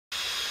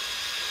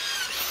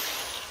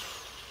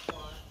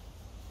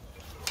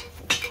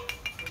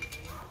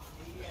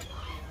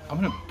I'm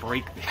gonna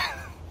break it.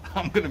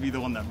 I'm gonna be the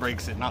one that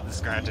breaks it, not the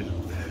scratches.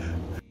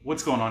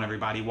 What's going on,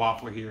 everybody?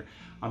 Waffler here.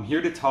 I'm here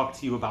to talk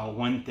to you about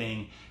one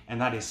thing, and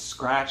that is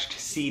scratched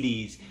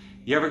CDs.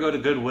 You ever go to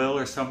Goodwill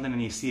or something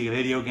and you see a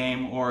video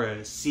game or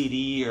a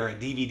CD or a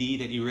DVD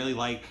that you really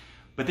like,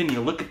 but then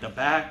you look at the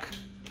back?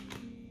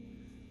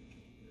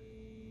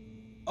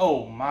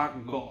 Oh my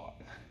God.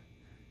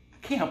 I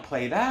can't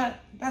play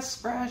that. That's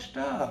scratched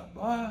up.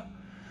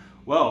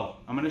 Well,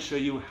 I'm gonna show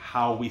you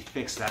how we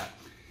fix that.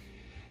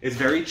 It's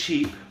very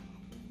cheap.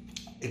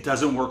 It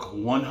doesn't work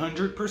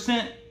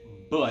 100%,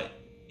 but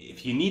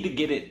if you need to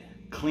get it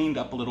cleaned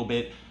up a little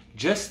bit,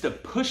 just to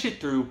push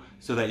it through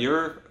so that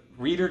your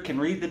reader can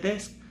read the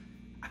disc,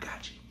 I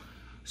got you.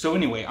 So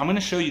anyway, I'm gonna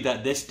show you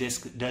that this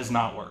disc does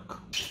not work.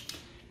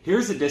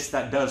 Here's a disc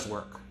that does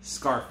work,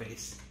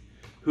 Scarface.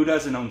 Who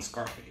doesn't own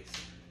Scarface?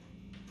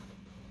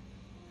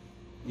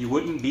 You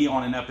wouldn't be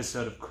on an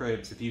episode of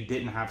Cribs if you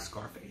didn't have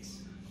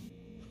Scarface.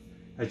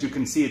 As you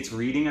can see, it's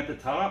reading at the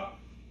top,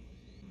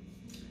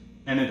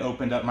 and it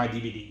opened up my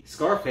DVD.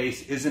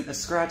 Scarface isn't a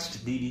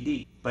scratched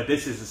DVD, but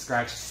this is a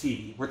scratched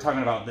CD. We're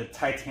talking about the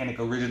Titanic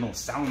original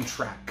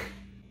soundtrack.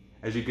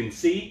 As you can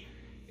see,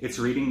 it's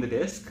reading the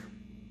disc.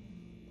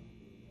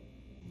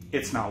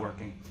 It's not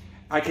working.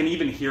 I can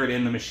even hear it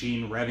in the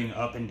machine revving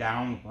up and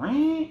down.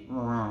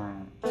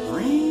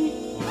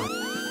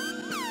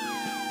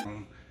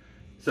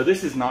 So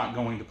this is not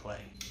going to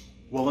play.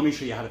 Well, let me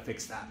show you how to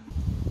fix that.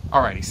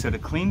 Alrighty, so to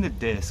clean the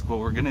disc, what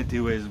we're gonna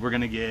do is we're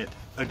gonna get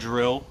a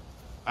drill.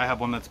 I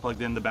have one that's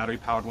plugged in, the battery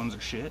powered ones are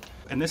shit.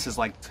 And this is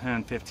like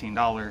 $10,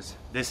 $15.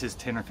 This is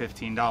 $10 or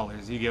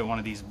 $15. You get one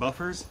of these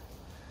buffers,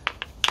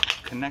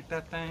 connect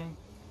that thing,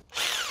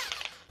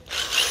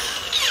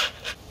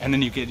 and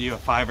then you get you a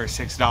 $5 or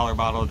 $6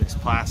 bottle of this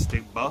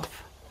plastic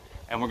buff,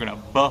 and we're gonna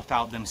buff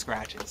out them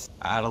scratches.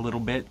 Add a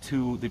little bit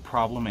to the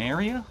problem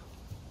area.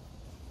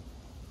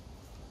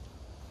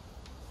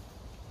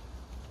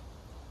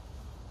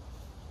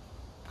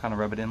 Kind of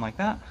rub it in like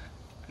that.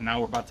 And now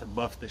we're about to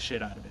buff the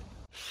shit out of it.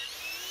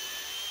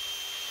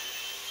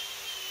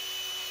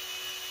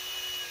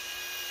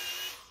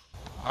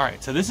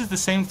 Alright, so this is the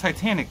same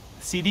Titanic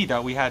CD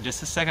that we had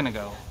just a second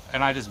ago,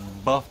 and I just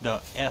buffed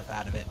the F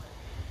out of it.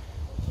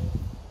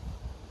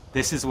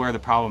 This is where the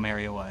problem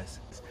area was.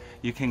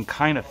 You can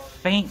kind of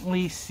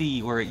faintly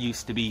see where it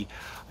used to be.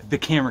 The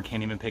camera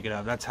can't even pick it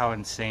up. That's how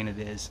insane it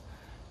is.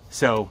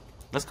 So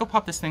let's go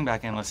pop this thing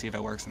back in. Let's see if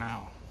it works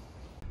now.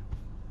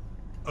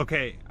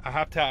 Okay, I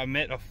have to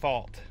admit a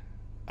fault.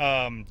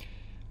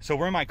 So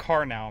we're in my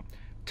car now.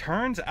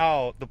 Turns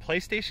out the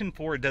PlayStation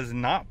 4 does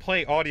not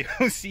play audio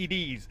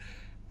CDs.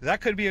 That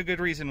could be a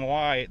good reason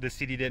why the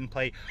CD didn't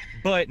play,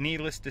 but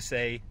needless to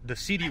say, the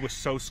CD was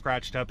so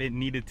scratched up it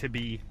needed to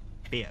be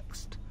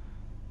fixed.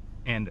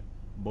 And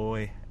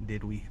boy,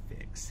 did we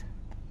fix.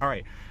 All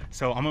right,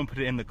 so I'm gonna put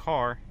it in the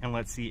car and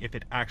let's see if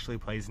it actually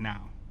plays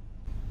now.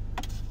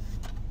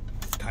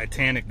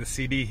 Titanic, the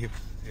CD, here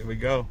we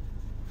go.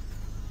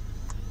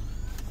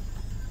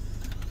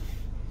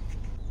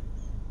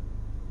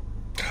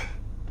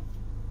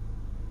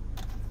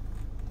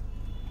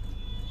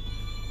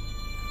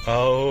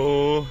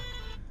 Oh.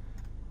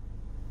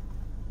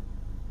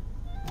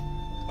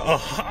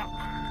 Oh.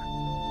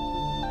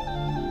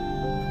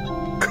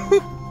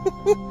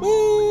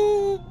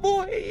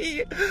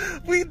 Boy,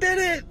 we did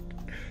it.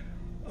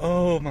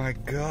 Oh my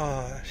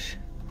gosh.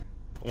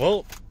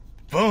 Well,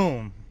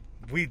 boom.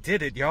 We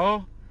did it,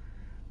 y'all.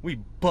 We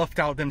buffed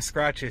out them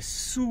scratches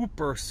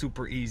super,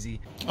 super easy.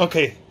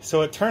 Okay,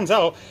 so it turns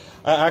out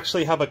I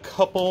actually have a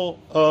couple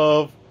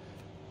of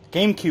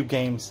GameCube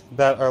games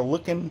that are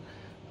looking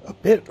a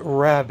bit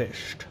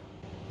ravished.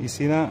 You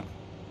see that?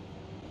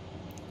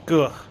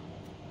 Ugh.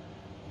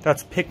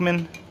 That's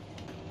Pikmin.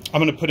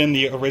 I'm gonna put in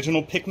the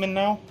original Pikmin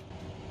now.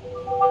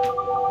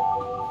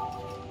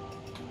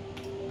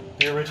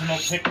 The original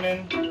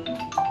Pikmin.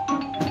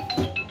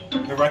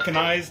 I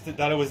recognized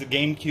that it was a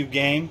GameCube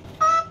game.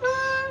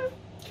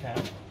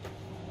 Okay.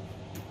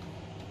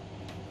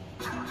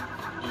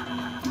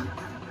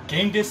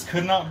 Game disc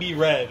could not be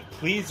read.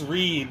 Please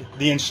read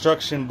the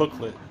instruction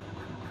booklet.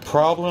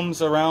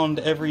 Problems around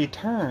every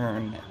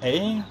turn,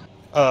 eh?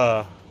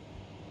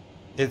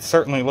 It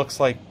certainly looks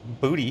like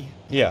booty.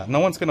 Yeah, no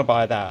one's gonna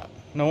buy that.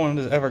 No one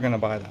is ever gonna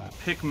buy that.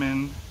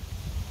 Pikmin.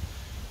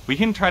 We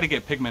can try to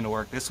get Pikmin to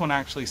work. This one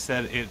actually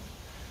said it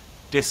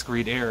disc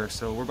read error,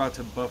 so we're about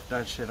to buff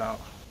that shit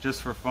out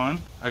just for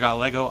fun. I got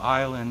Lego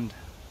Island.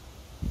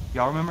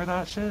 Y'all remember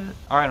that shit?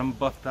 Alright, I'm gonna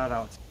buff that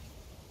out.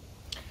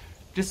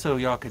 Just so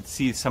y'all could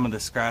see some of the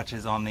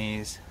scratches on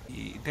these.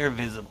 They're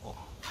visible.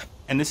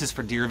 And this is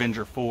for Deer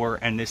Avenger 4,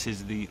 and this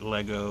is the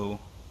Lego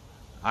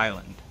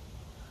Island.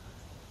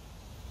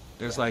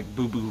 There's like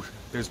boo-boo,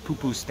 there's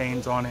poo-poo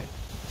stains on it.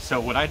 So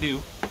what I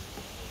do,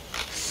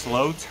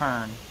 slow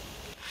turn,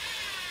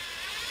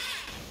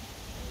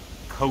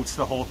 coats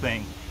the whole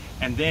thing,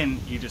 and then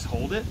you just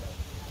hold it,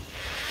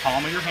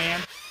 palm of your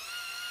hand.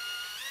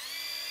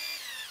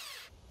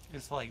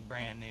 It's like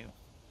brand new.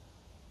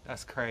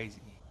 That's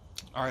crazy.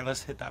 All right,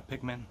 let's hit that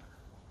Pikmin.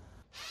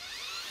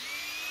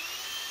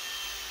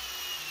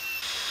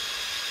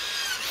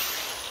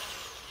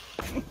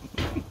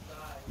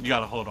 You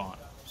gotta hold on.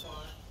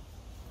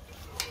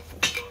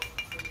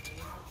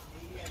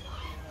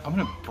 I'm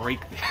gonna break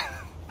it.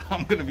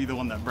 I'm gonna be the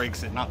one that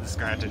breaks it, not the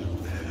scratching.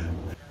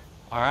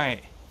 All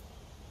right.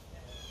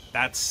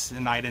 That's a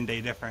night and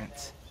day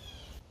difference.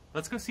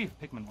 Let's go see if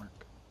Pikmin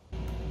work.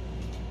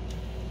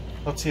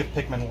 Let's see if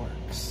Pikmin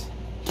works.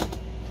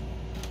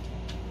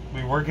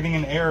 We were getting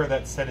an error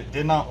that said it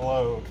did not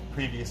load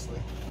previously.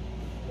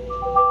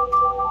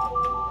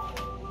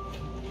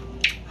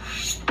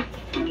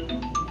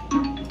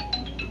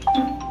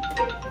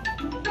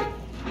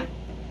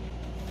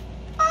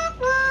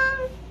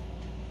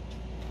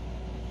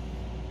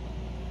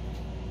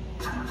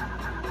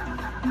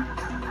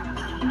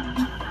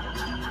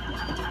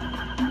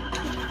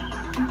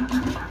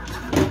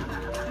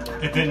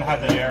 It didn't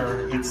have the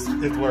error.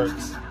 It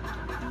works.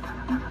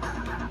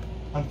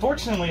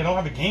 Unfortunately, I don't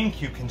have a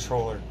GameCube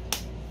controller,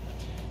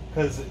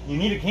 because you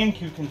need a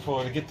GameCube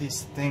controller to get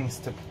these things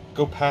to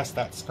go past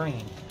that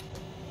screen.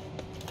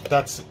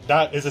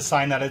 That is a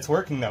sign that it's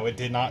working, though. It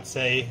did not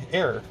say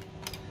error.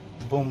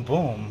 Boom,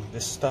 boom.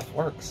 This stuff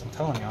works. I'm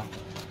telling y'all.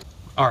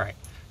 All right.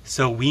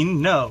 So we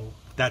know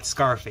that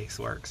Scarface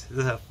works. This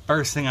is the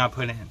first thing I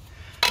put in.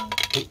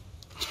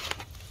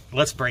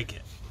 Let's break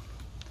it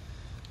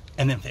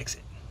and then fix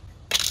it.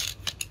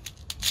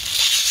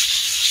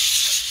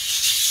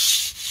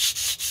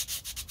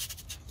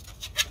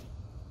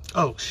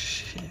 Oh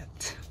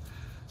shit.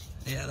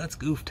 Yeah, that's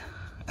goofed.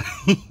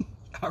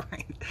 All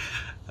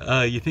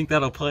right. You think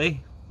that'll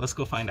play? Let's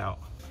go find out.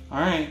 All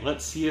right,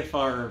 let's see if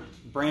our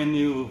brand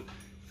new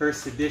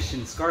first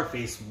edition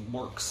Scarface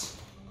works.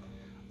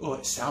 Oh,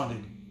 it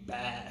sounded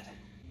bad.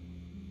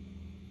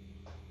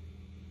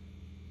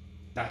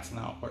 That's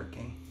not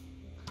working.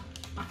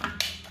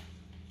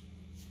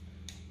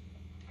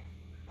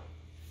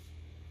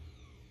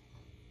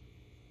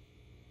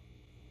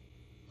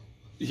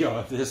 Yo,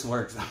 if this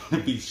works, I'm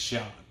gonna be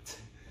shocked.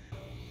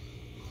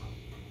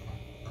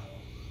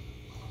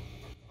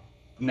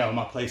 No,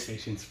 my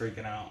PlayStation's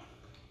freaking out.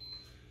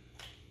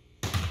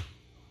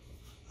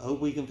 I hope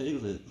we can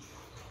fix it.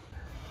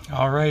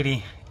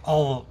 Alrighty,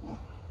 all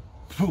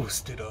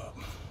boosted up.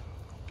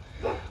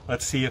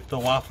 Let's see if the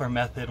waffler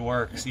method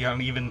works. You know,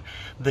 even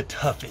the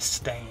toughest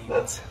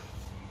stains.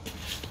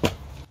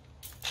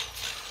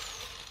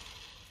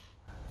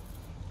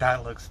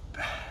 That looks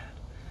bad.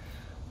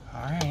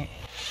 Alright.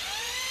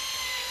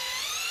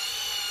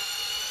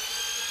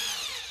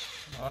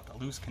 I'll have to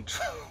lose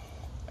control.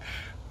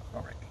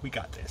 Alright, we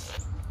got this.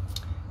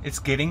 It's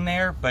getting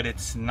there, but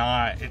it's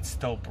not, it's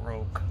still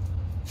broke.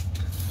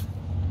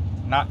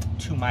 Not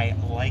to my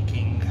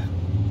liking.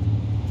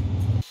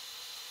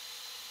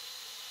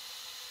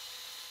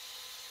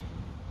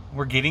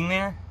 We're getting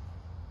there,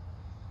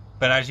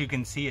 but as you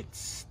can see, it's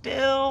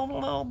still a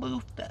little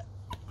boofed up.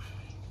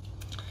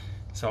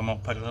 So I'm gonna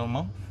put a little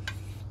more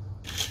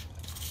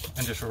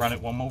and just run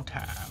it one more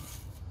time.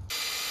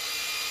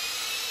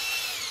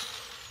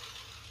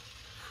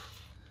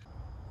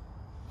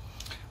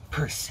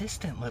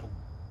 Persistent little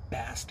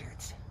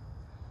bastards.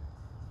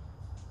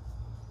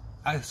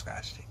 I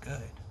scratched it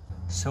good.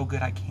 So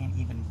good I can't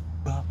even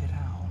buff it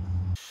out.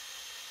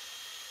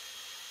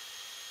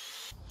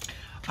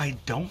 I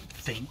don't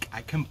think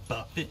I can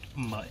buff it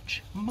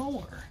much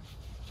more.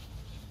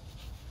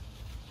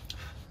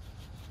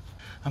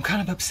 I'm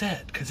kind of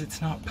upset because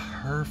it's not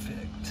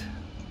perfect.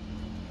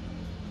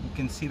 You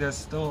can see there's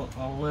still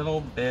a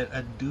little bit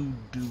of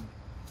doo-doo.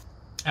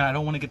 And I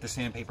don't want to get the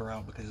sandpaper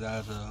out because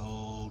that's a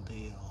whole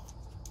deal.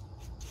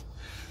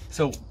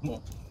 So,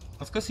 well,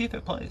 let's go see if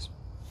it plays.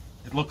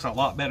 It looks a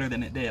lot better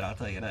than it did, I'll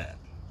tell you that.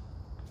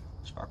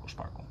 Sparkle,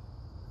 sparkle.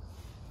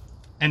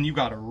 And you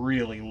gotta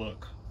really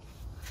look.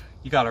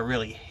 You gotta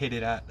really hit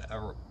it at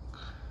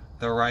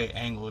the right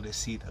angle to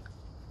see the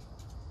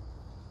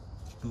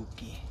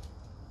spooky.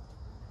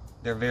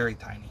 They're very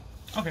tiny.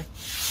 Okay,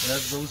 so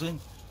that goes in.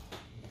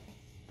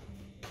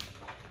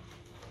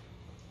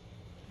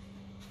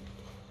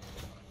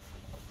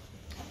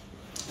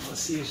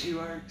 Let's see if she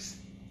works.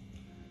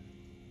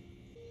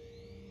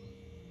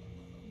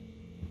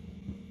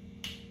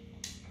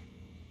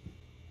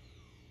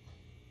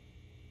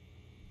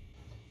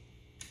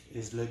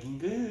 It's looking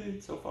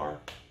good so far.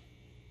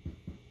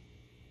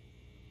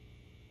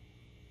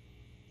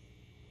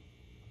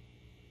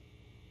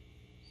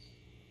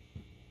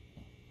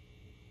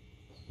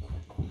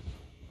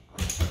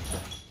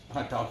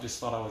 My dog just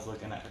thought I was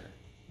looking at her.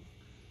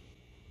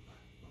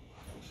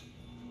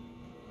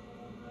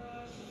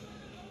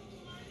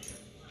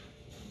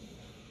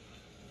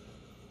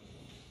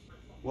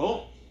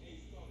 Well,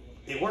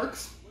 it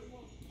works.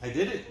 I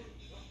did it.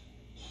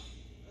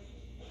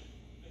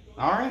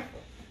 All right.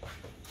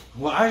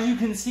 Well, as you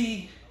can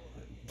see,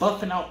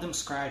 buffing out them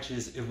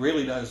scratches, it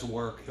really does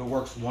work. It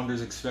works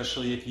wonders,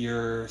 especially if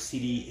your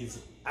CD is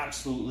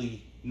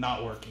absolutely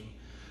not working.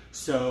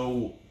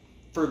 So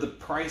for the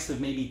price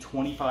of maybe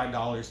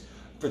 $25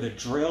 for the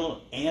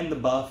drill and the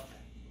buff,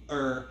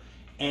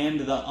 and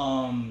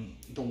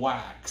the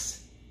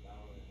wax,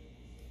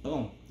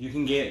 boom, you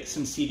can get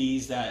some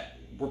CDs that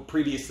were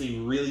previously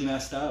really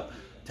messed up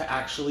to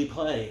actually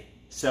play.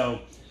 So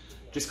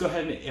just go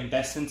ahead and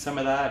invest in some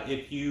of that.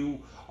 If you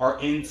are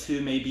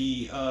into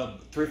maybe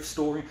thrift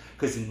storing,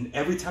 because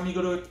every time you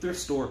go to a thrift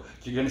store,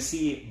 you're gonna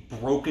see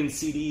broken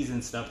CDs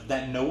and stuff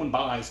that no one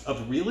buys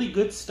of really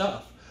good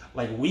stuff,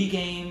 like Wii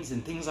games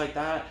and things like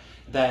that,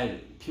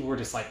 that people were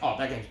just like, oh,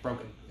 that game's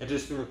broken. It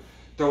just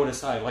throw it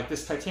aside. Like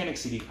this Titanic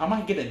CD, I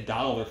might get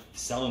 $1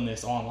 selling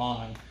this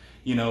online,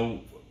 you know,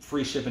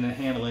 free shipping and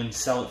handling,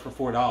 sell it for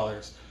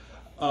 $4.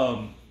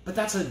 But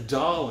that's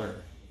 $1.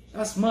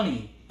 That's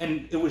money.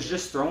 And it was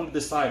just thrown to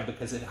the side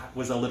because it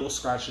was a little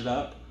scratched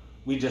up.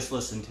 We just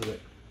listened to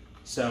it.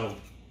 So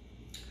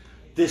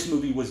this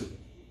movie was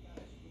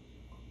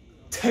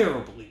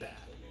terribly bad.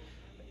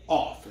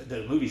 Off.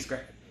 The movie's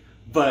great.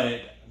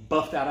 But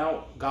buff that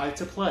out, Guide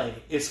to Play.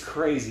 It's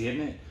crazy,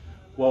 isn't it?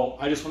 Well,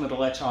 I just wanted to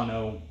let y'all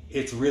know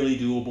it's really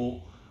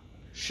doable.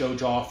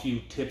 Showed y'all a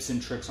few tips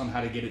and tricks on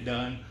how to get it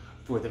done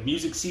for the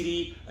music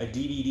CD, a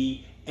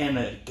DVD, and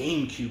a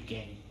GameCube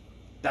game.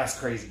 That's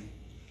crazy.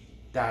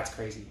 That's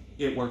crazy.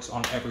 It works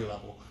on every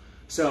level.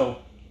 So,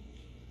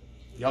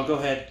 y'all go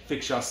ahead,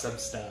 fix y'all some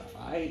stuff.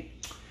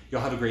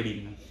 Y'all have a great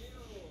evening.